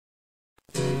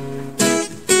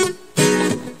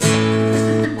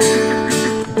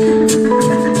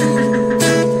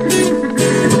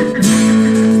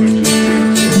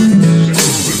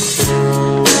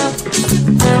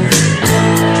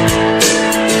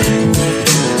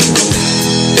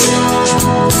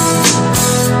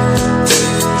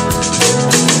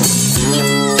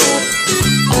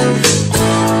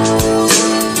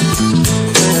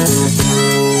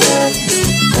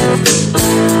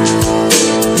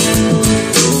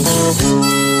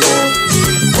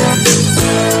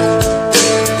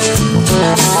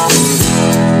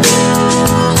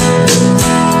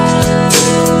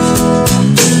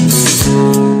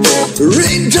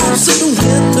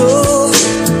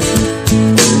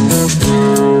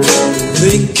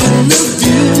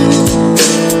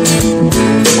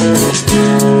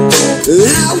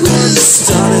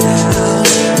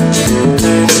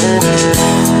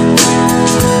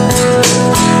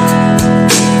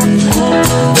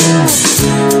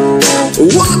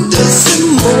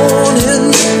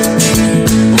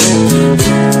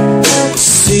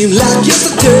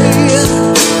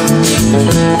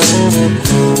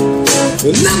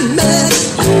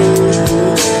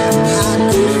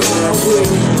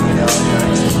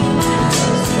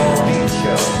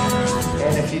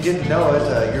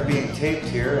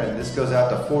This goes out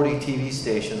to 40 TV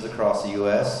stations across the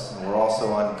U.S., and we're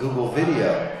also on Google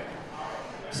Video.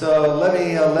 So let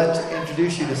me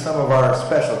introduce you to some of our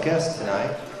special guests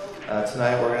tonight.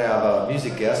 Tonight we're going to have a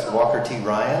music guest, Walker T.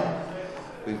 Ryan.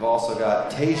 We've also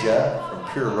got Tasia from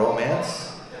Pure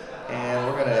Romance, and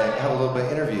we're going to have a little bit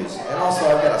of interviews. And also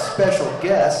I've got a special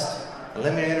guest.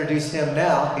 Let me introduce him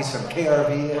now. He's from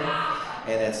KRV,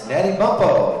 and it's Natty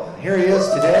Bumpo. And here he is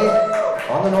today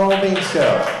on the Normal Bean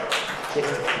Show.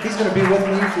 He's going to be with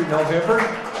me through November,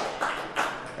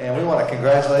 and we want to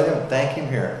congratulate him and thank him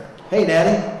here. Hey,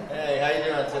 Natty. Hey, how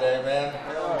you doing today, man?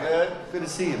 Feeling good? Good to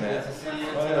see you, man. Good to see you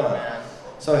too, man.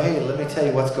 So, hey, let me tell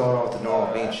you what's going on with the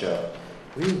Normal Bean Show.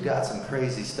 We've got some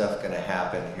crazy stuff going to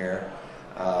happen here.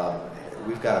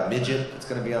 We've got a midget that's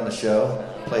going to be on the show,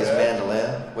 plays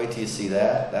mandolin. Wait till you see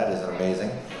that. That is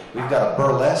amazing. We've got a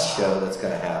burlesque show that's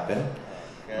going to happen.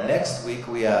 Okay. Next week,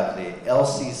 we have the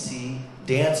LCC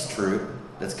dance troupe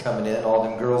that's coming in. All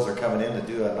them girls are coming in to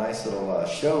do a nice little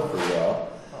show for y'all.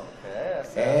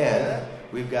 Okay, and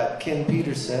we've got Ken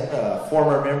Peterson, a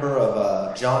former member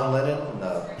of John Lennon and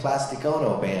the Plastic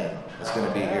Ono band, that's going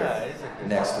to be here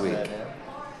next week.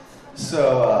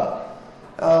 So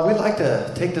we'd like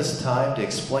to take this time to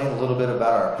explain a little bit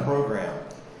about our program.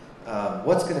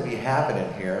 What's going to be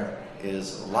happening here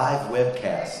is live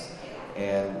webcast.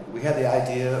 And we had the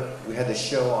idea, we had the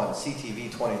show on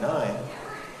CTV 29,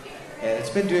 and it's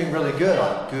been doing really good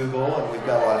on Google, and we've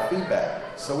got a lot of feedback.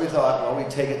 So we thought, well,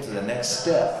 we'd take it to the next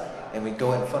step, and we'd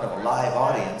go in front of a live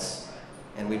audience,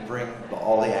 and we'd bring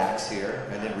all the acts here,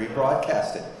 and then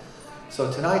rebroadcast it.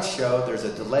 So tonight's show, there's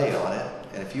a delay on it,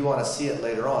 and if you want to see it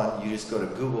later on, you just go to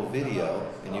Google Video,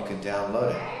 and you can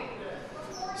download it.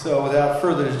 So without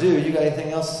further ado, you got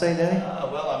anything else to say, Danny?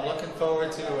 Well, I'm looking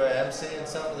forward to emceeing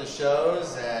some of the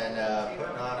shows and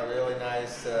putting on a really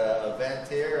nice event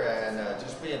here, and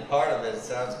just being part of it. It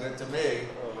sounds good to me.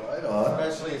 Right on.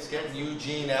 Especially it's getting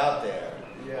Eugene out there.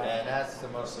 Yeah. And that's the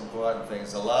most important thing.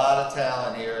 There's a lot of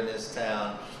talent here in this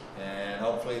town, and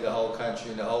hopefully the whole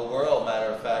country and the whole world, matter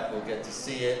of fact, will get to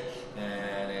see it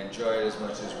and enjoy it as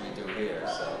much as we do here.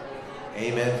 So,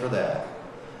 amen for that.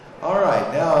 All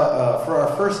right, now for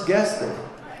our first guest that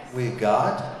we've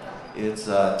got, it's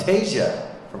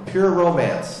Tasia from Pure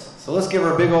Romance. So let's give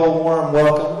her a big old warm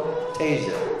welcome,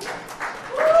 Tasia.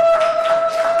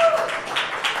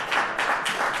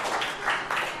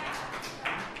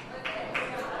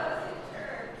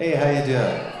 Hey, how you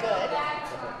doing? Good.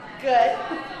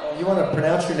 Good. You want to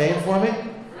pronounce your name for me?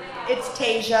 It's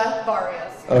Tasia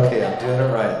Barrios. Okay, I'm doing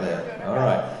it right then. All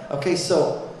right. Okay,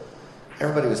 so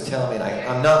everybody was telling me, and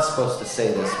I'm not supposed to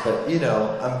say this, but you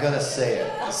know, I'm going to say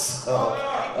it. So,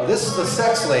 this is the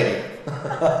sex lady.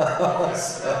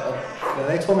 So, and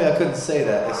they told me I couldn't say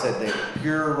that. They said they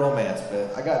Pure Romance,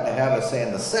 but I got in the habit of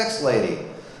saying the sex lady.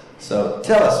 So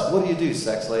tell us, what do you do,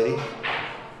 sex lady?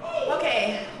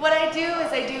 Okay, what I do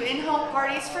is I do in-home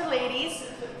parties for ladies.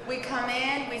 We come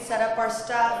in, we set up our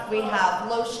stuff. We have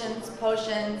lotions,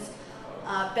 potions,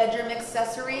 bedroom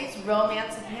accessories,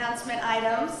 romance enhancement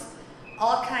items,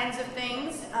 all kinds of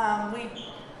things. We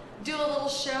do a little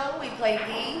show, we play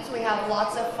games, we have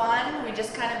lots of fun. We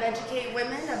just kind of educate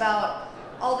women about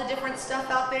all the different stuff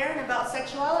out there and about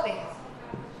sexuality.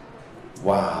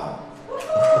 Wow.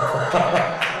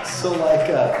 So like,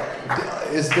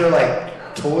 is there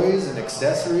like toys and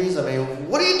accessories? I mean,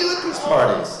 what do you do at these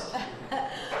parties?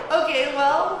 Okay,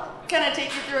 well, kind of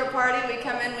take you through a party. We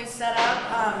come in, we set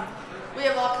up. We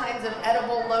have all kinds of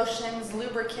edible lotions,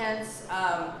 lubricants,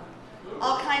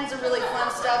 all kinds of really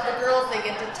fun stuff. The girls, they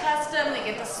get to test them, they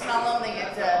get to smell them, they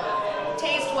get to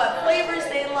taste what flavors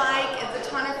they like. It's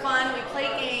a ton of fun. We play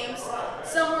games.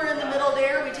 Somewhere in the middle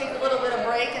there, we take a little bit of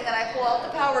break, and then I pull out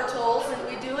the power tools, and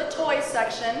we do a toy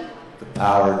section. The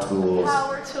power tools.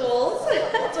 Power tools.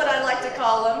 That's what I like to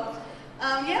call them.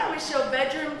 Yeah, we show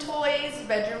bedroom toys,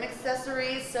 bedroom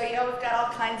accessories. So yeah, we've got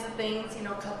all kinds of things, you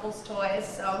know, couples toys.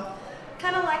 So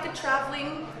kind of like a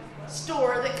traveling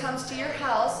store that comes to your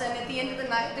house, and at the end of the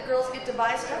night, the girls get to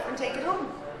buy stuff and take it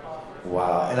home.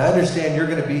 Wow, and I understand you're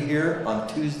going to be here on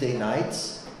Tuesday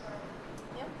nights?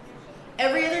 Yep.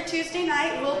 Every other Tuesday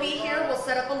night, we'll be here. We'll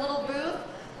set up a little booth.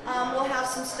 We'll have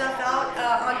some stuff out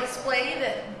on display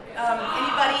that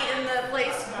anybody in the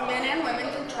place, men and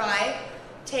women, can try,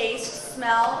 taste,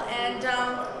 smell, and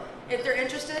if they're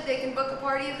interested, they can book a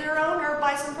party of their own or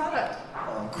buy some product.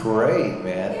 Oh, great,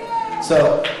 man. Yay.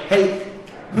 So, hey,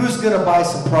 who's going to buy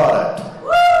some product?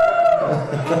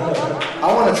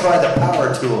 I want to try the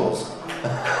power tools.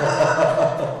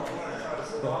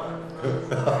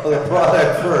 The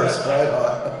product first, right?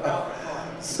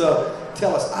 So,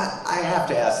 tell us, I have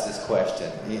to ask this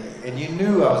question, and you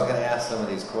knew I was going to ask some of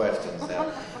these questions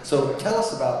now. So tell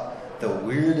us about the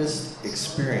weirdest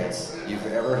experience you've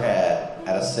ever had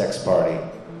at a sex party.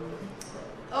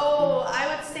 Oh,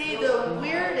 I would say the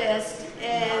weirdest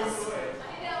is,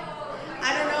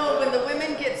 I don't know, when the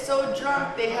women get so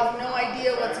drunk they have no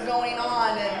idea what's going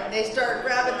on and they start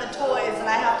grabbing the toys and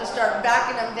I have to start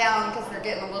backing them down because they're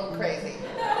getting a little crazy.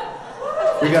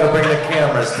 We got to bring the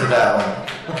cameras to that one.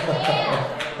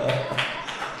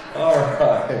 All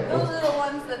right. Those are the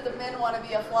ones that the men want to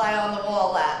be a fly on the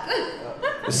wall at.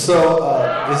 So,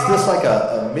 is this like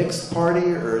a mixed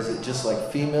party, or is it just like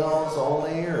females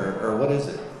only, or what is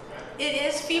it? It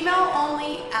is female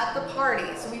only at the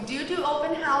parties. We do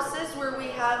open houses where we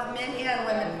have men and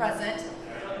women present,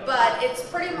 but it's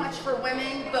pretty much for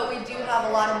women, but we do have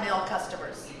a lot of male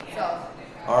customers. So.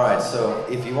 All right, so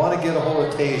if you want to get a hold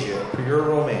of Tasia, Pure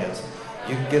Romance,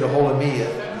 you can get a hold of me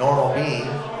at Normal Bean,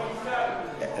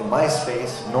 at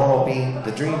MySpace, Normal Bean,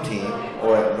 the Dream Team,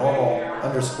 or at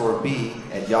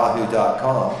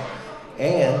normal_B@yahoo.com.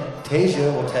 And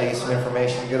Tasia will tell you some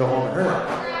information to get a hold of her.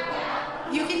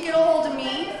 You can get a hold of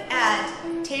me at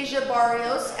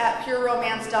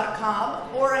TasiaBarrios@pureromance.com,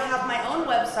 or I have my own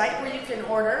website where you can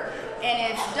order, and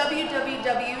it's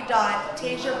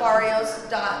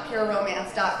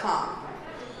www.tasiabarrios.pureromance.com.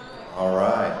 All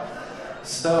right.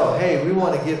 So, hey, we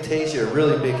want to give Tasia a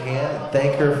really big hand and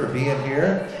thank her for being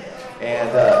here.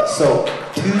 And so,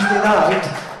 Tuesday night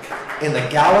in the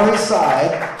gallery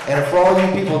side, and for all you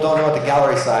people who don't know what the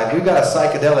gallery side, we've got a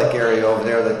psychedelic area over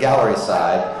there, the gallery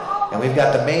side, and we've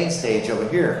got the main stage over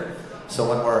here. So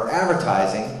when we're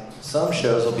advertising, some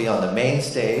shows will be on the main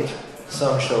stage,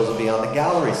 some shows will be on the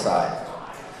gallery side.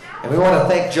 And we want to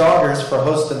thank Joggers for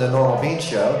hosting the Normal Bean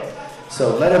Show.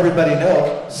 So let everybody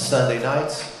know, Sunday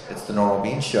nights, it's the Normal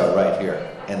Bean Show right here,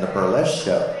 and the Burlesque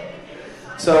Show.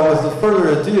 So with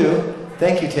further ado,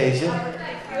 thank you, Tasia.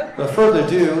 Without further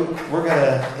ado, we're going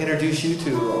to introduce you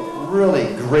to a really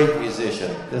great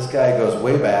musician. This guy goes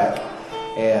way back,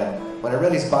 and when I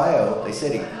read his bio, they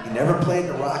said he never played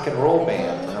in a rock and roll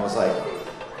band. And I was like,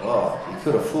 well, you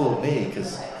could have fooled me,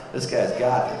 because this guy's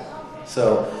got it.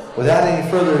 So without any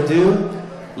further ado,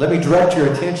 let me direct your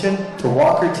attention to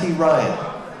Walker T. Ryan.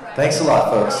 Thanks a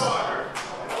lot, folks.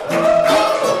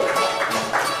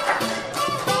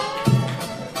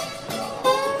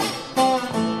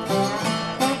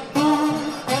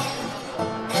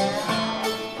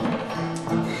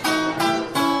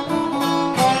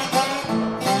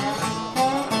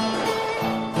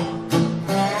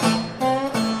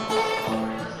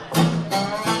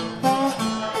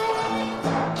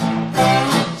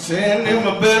 Sand in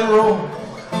my bedroom,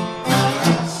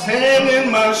 sand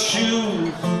in my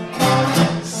shoes,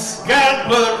 sky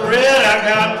blood red, I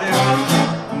got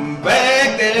them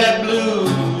back to that blue.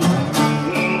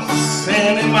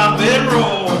 Sand in my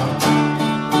bedroom,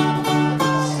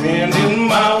 sand in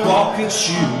my walking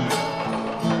shoes.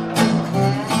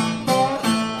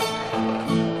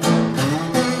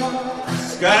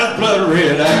 Sky's blood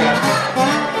red, I got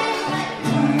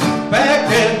back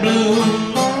that blue.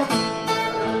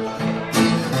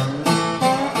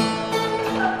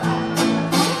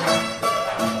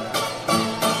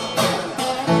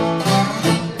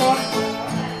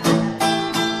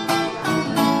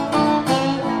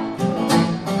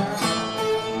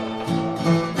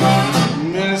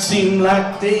 Seem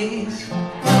like days,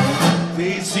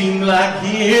 they seem like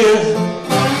years.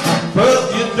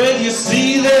 First you think you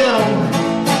see them,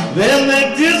 then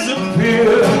they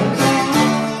disappear.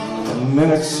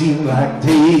 Minutes seem like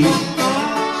days,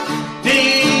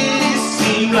 days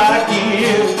seem like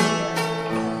years.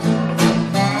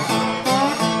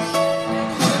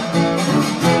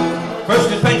 First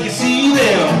you think you see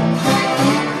them,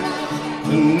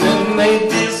 and then they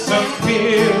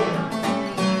disappear.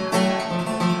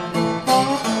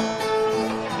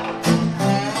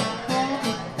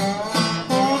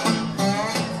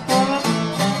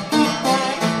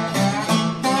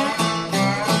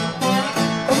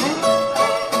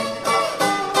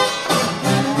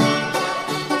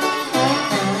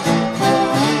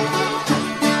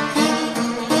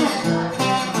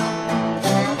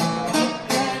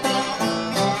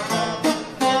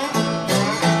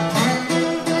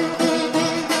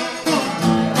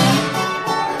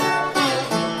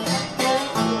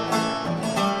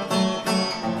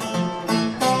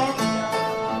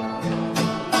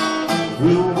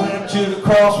 We went to the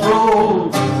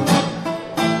crossroads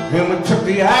and we took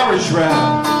the Irish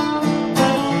route.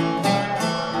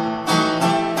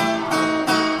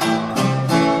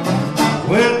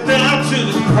 Went down to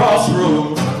the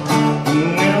crossroads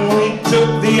and we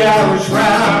took the Irish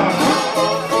route.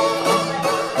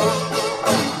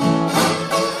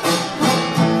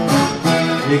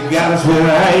 times when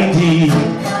I did.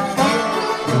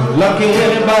 Lucky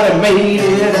anybody made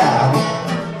it out.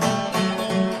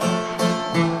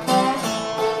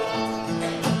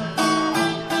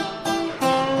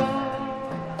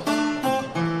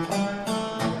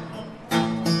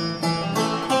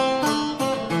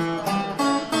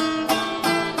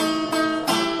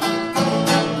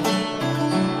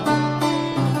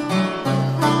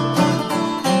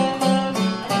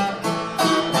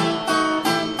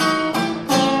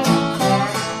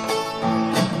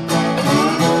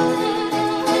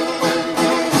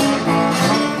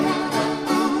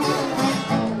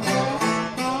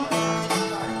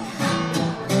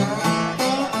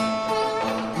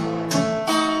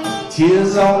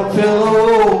 Tears on the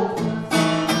pillow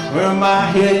where my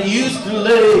head used to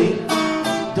lay.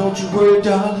 Don't you worry,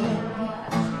 darling,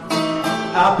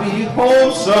 I'll be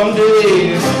home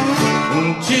someday.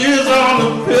 And tears on the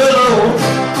pillow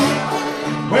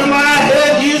where my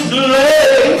head used to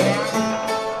lay.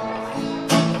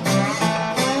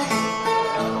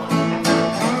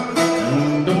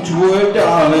 Don't you worry,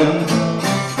 darling,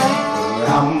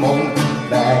 I'm gonna be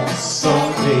back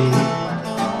someday.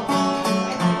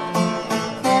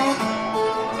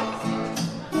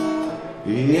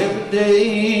 Every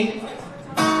day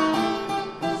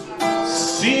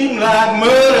seems like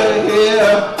murder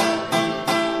here.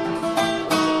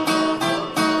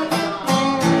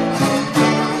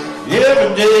 Every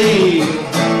day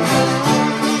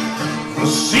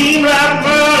seems like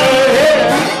murder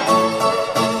here.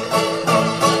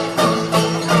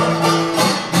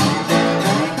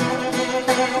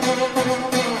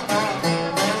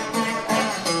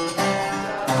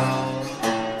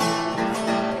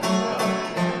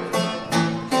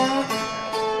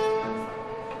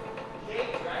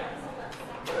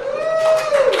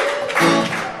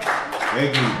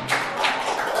 Thank you.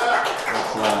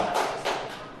 Thanks a lot.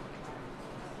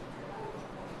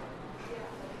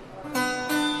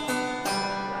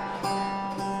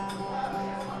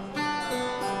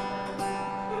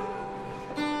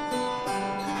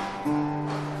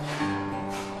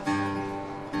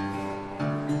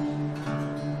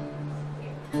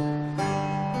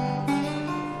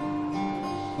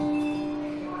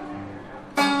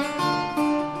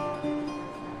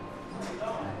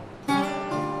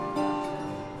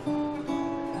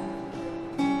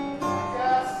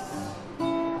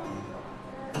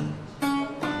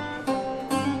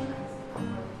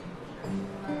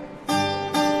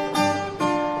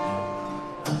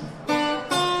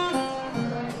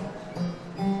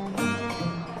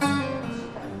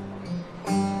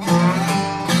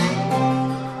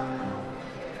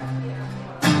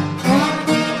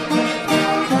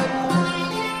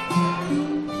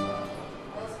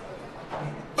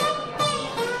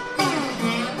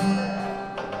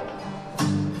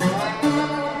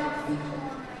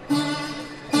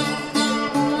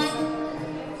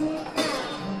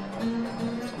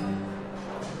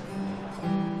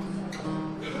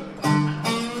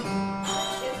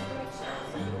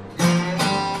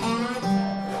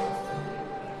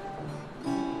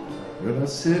 When I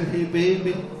said, hey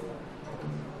baby,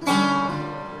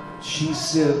 she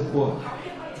said, what?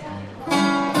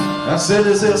 I said,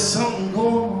 is there something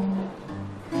going on?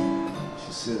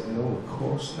 She said, no, of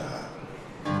course not.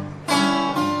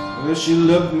 Well, she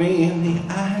looked me in the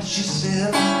eye, she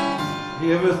said,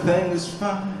 everything is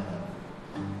fine.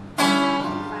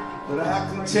 But I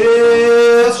can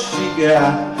tell she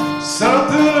got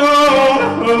something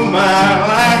on her mind,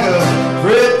 like a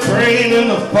freight train in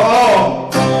the fall.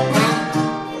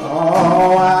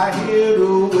 Oh, I hear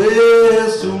the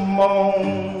whistle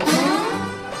moan.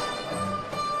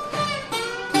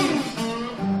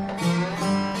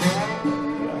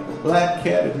 Like a black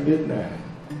cat at midnight,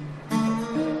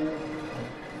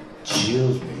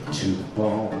 chills me to the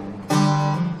bone.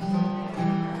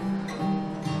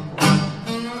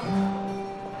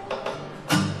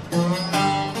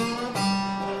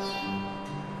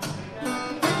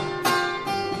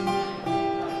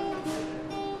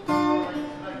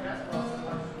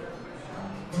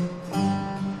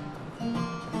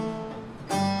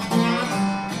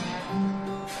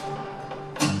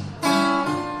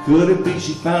 Could it be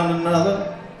she found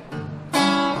another?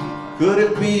 Could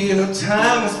it be her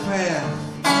time has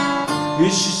passed?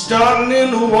 Is she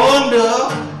starting to wonder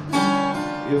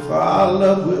if our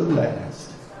love will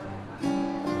last?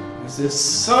 Is there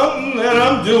something that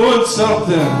I'm doing,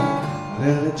 something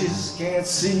that I just can't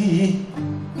see?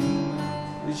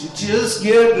 Is she just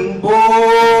getting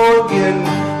bored, getting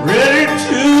ready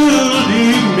to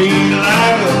leave me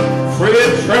like a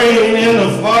freight train in the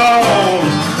fall?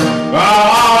 Oh,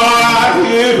 I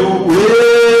hear the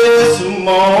whistle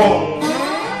moan.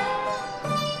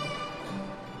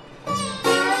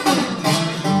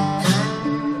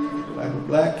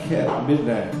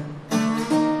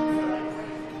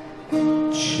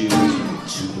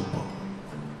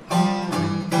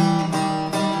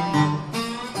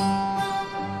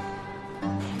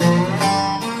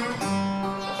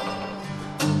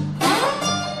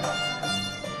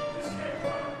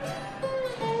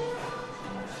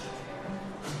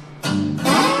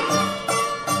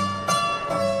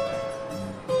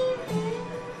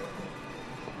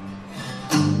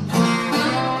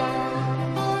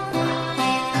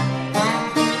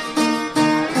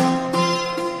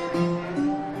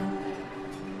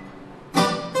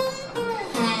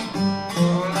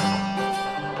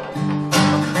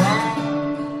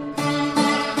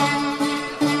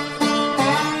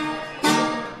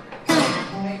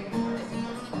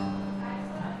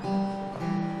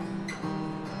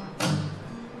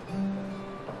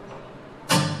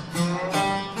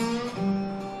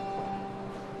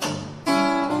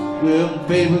 Well,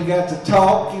 baby, we got to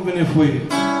talk even if we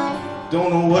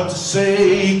don't know what to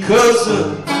say, 'cause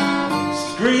the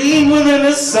scream within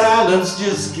the silence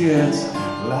just gets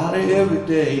louder every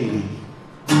day.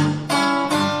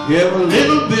 Every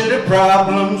little bit of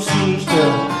problem seems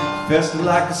to fester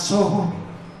like a sore,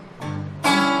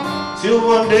 till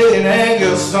one day in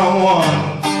anger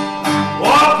someone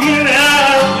walking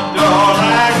out the door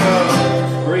like a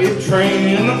freight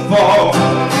train in the fall.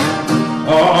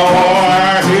 Oh,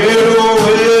 I hear the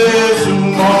whistle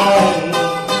moan.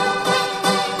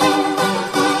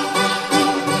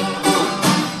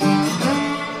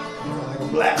 Like a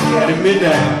black cat at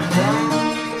midnight,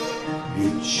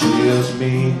 it chills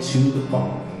me to the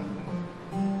bone.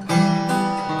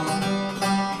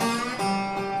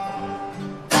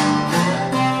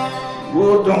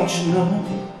 Well, don't you know?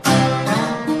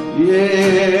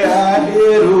 Yeah, I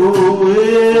hear the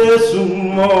whistle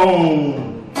moan.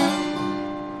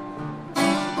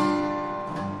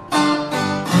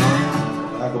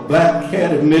 Like a black cat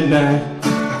at midnight, I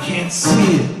can't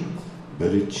see it,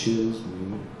 but it chills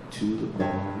me to the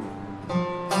bone.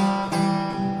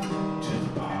 To the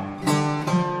bone.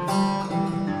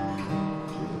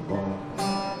 To the bone.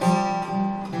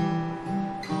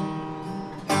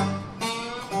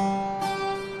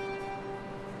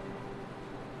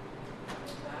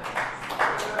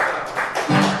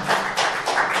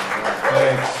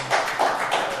 Thanks.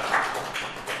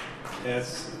 Yes.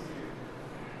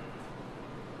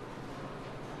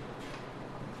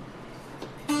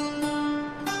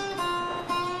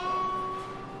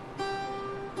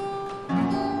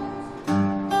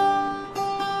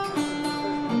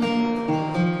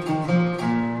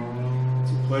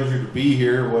 It's a pleasure to be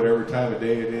here, whatever time of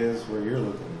day it is where you're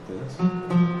looking at this.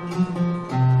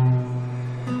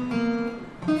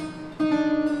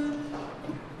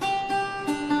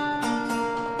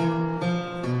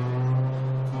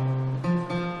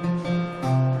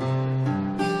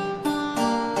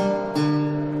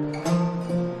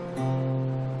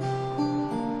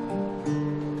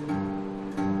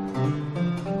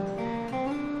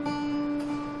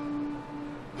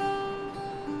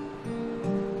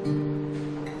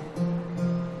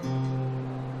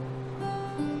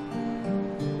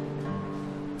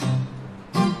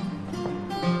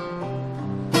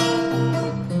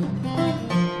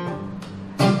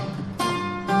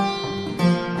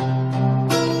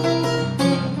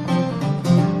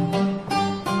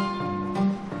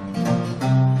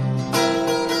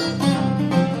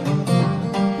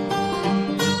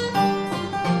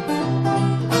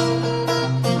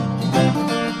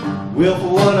 Well, for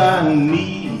what I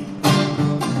need,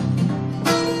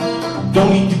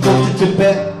 don't need to go to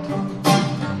Tibet.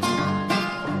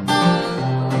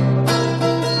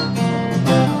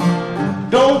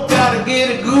 Don't gotta get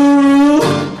a guru,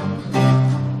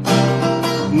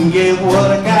 get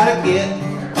what I gotta get.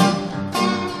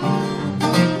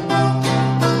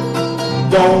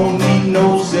 Don't need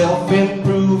no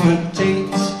self-improvement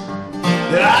tapes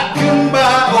that I can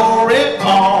buy or rent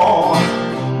on.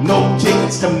 No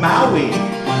tickets to Maui,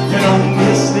 and no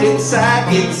mystic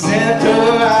psychic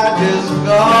center, I just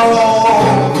go.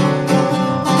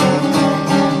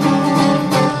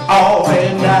 Oh,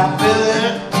 and I feel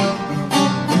it.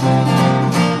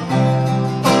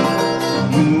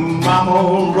 Mama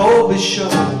Roby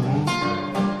show.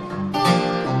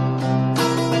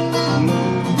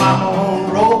 Mama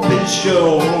Roby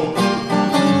show.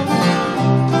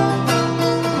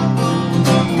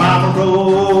 Mama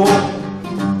Roby.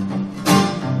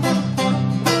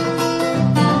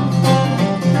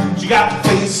 Got the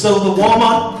face of the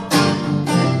woman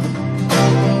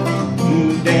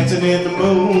dancing in the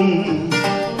moon.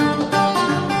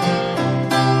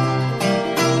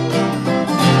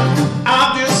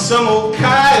 I'm just some old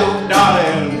coyote,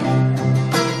 darling,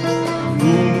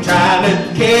 trying to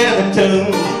carry the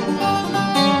tune.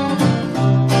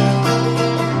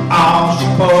 Oh, she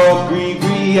poured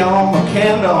gree on my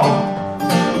candle,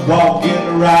 walk in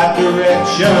the right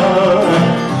direction,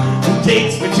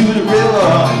 takes me to the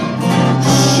river,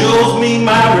 shows me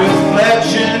my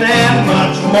reflection and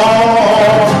much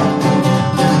more.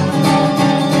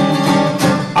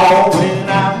 Oh, when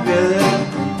I feel it,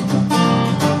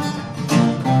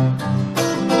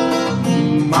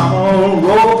 Mama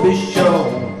Roby show.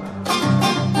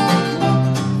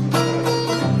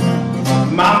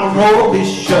 Mama Roby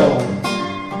show.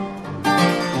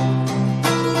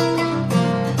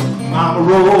 Mama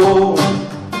Roby.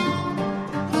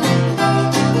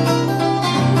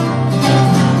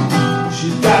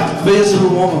 Face of a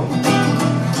woman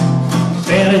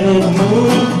standing in the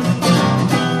moon.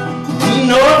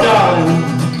 No, darling,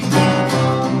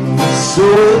 so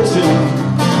too.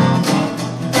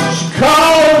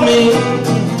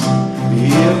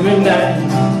 every night.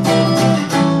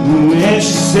 And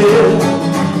she said,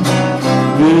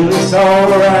 well, it's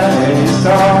alright, it's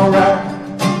alright.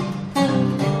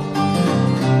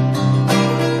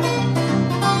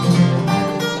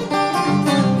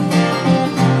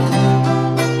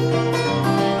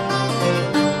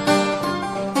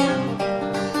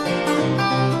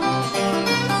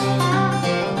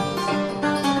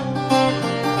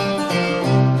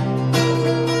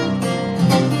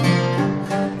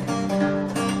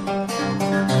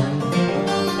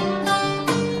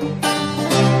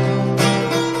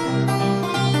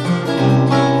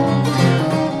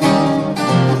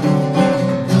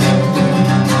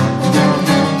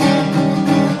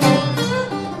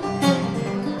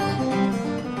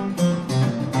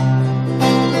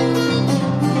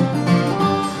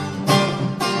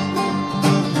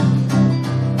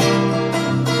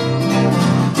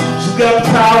 Got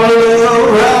power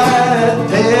right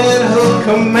at her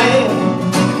command,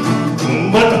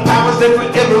 but the power's there for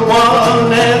everyone,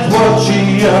 that's what she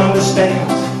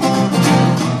understands.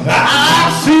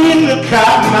 I've seen the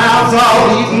cottonmouths all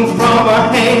eaten from her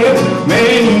hand,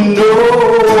 man, you know,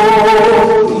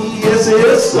 yes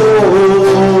it's so.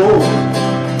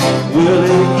 Well,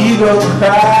 the eagle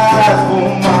cries for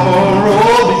Mama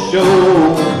Roll Show.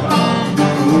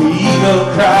 The eagle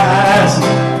cries for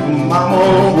Mama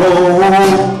Roll.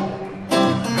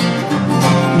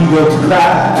 Eagle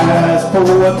cries for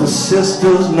what the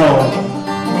sisters know.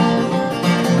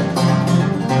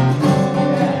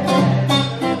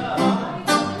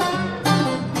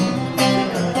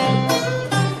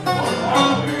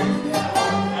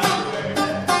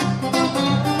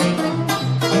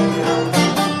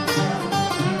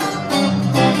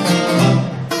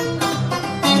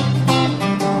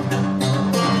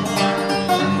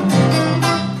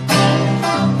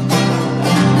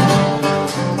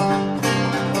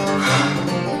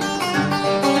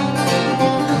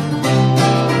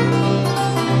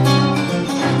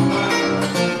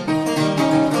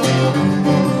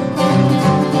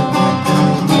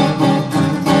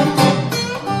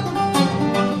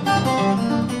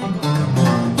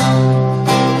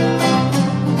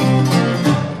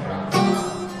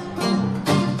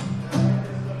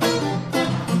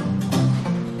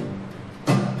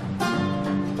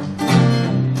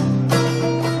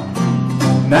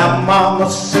 Now Mama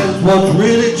says what's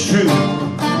really true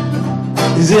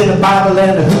is in the Bible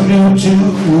and the hoodoo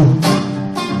too.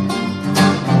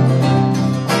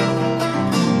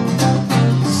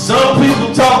 Some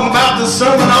people talking about the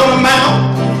Sermon on the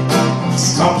Mount,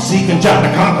 some seeking John the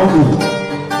Conqueror.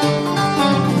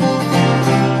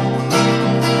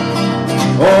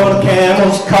 Oh, the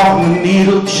camel's caught in the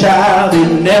needle, child,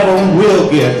 it never will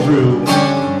get through.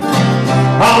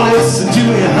 I'll listen to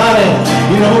you, honey.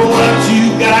 You know what you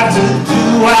got to do.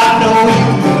 I know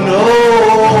you know.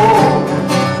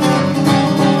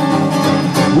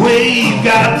 Well, you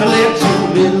got to let your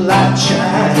little light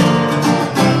shine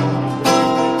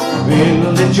and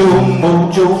let your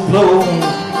mojo flow.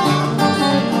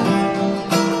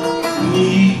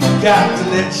 You got to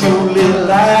let your little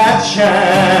light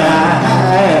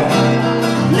shine.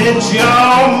 Let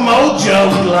your mojo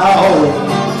glow.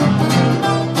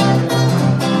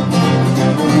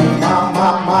 Mama,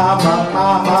 mama,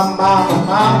 mama, mama,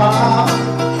 mama,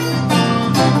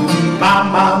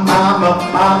 mama, mama,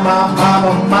 mama,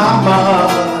 mama,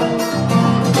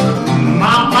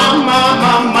 mama,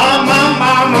 mama, mama,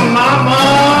 mama, mama.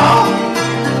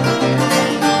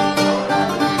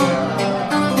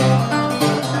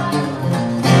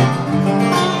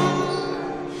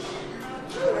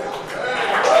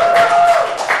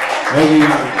 Thank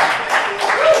you.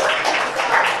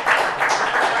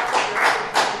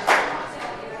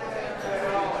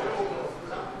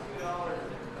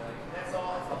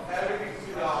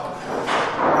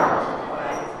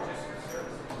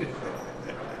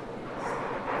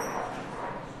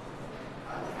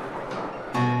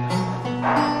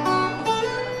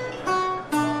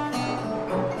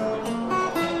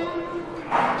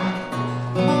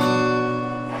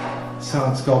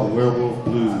 Song's called Werewolf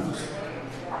Blues.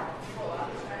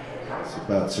 It's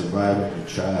about surviving your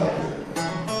childhood.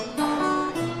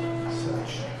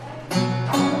 Such.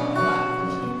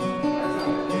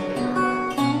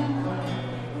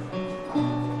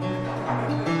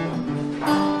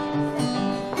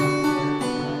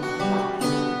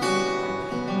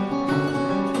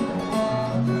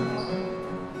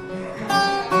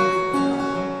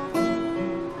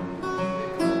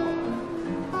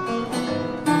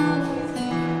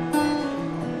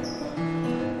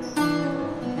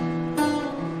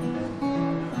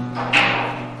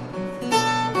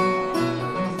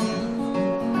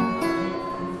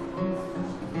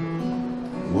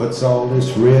 What's all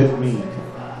this red meat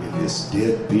in this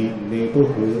deadbeat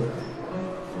neighborhood?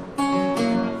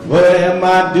 What am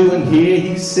I doing here?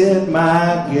 He said,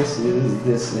 my guess is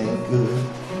this ain't good.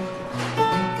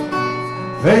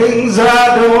 Things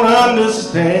I don't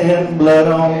understand, blood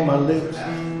on my lips,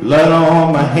 blood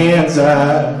on my hands.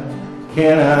 I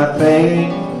cannot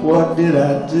think, what did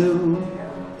I do?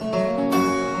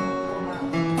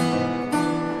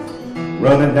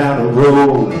 Running down the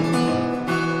road,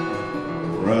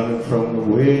 running from the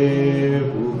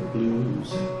werewolf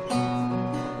blues.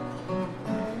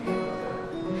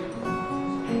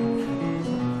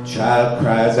 Child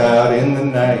cries out in the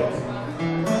night,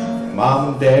 mom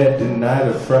and dad deny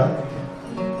the fright,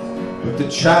 but the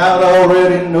child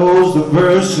already knows the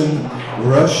verse and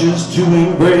rushes to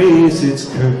embrace its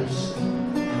curse.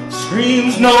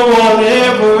 Screams no one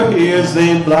ever hears,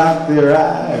 they block their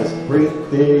eyes, break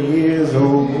their ears.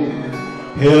 Oh,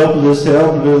 helpless,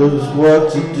 helpless,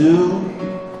 what to do?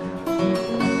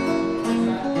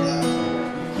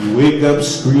 You wake up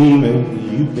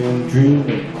screaming, you've been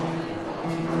dreaming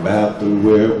about the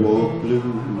werewolf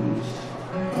blues.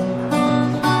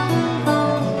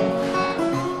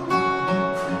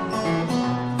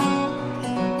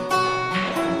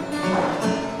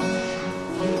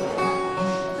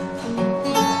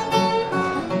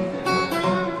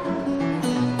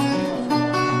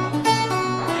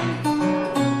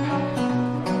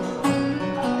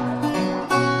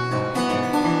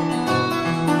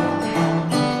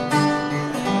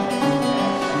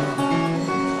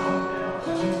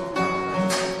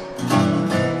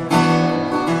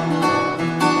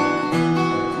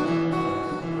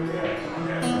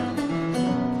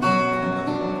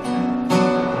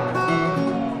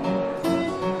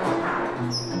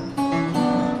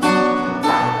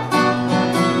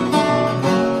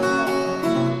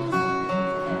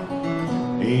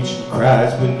 Ancient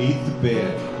cries beneath the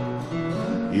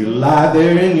bed. You lie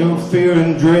there in your fear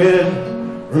and dread,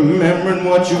 remembering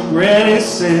what your granny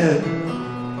said.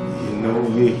 You know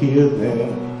you hear them.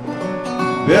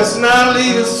 Best not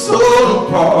leave a soul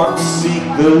apart. Seek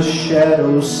the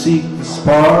shadows, seek the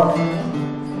spark.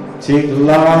 Take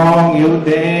along your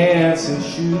dancing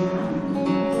shoes.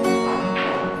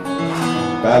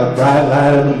 By the bright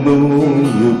light of the moon,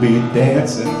 you'll be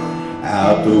dancing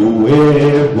out the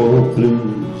werewolf blues.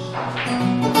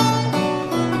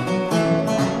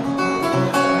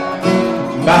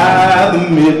 By the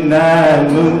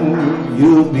midnight moon,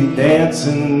 you'll be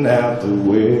dancing out the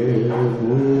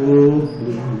werewolf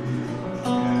blues.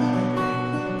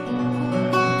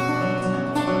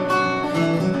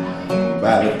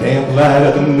 By the damp light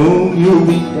of the moon, you'll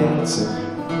be dancing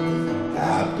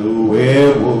out the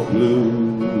werewolf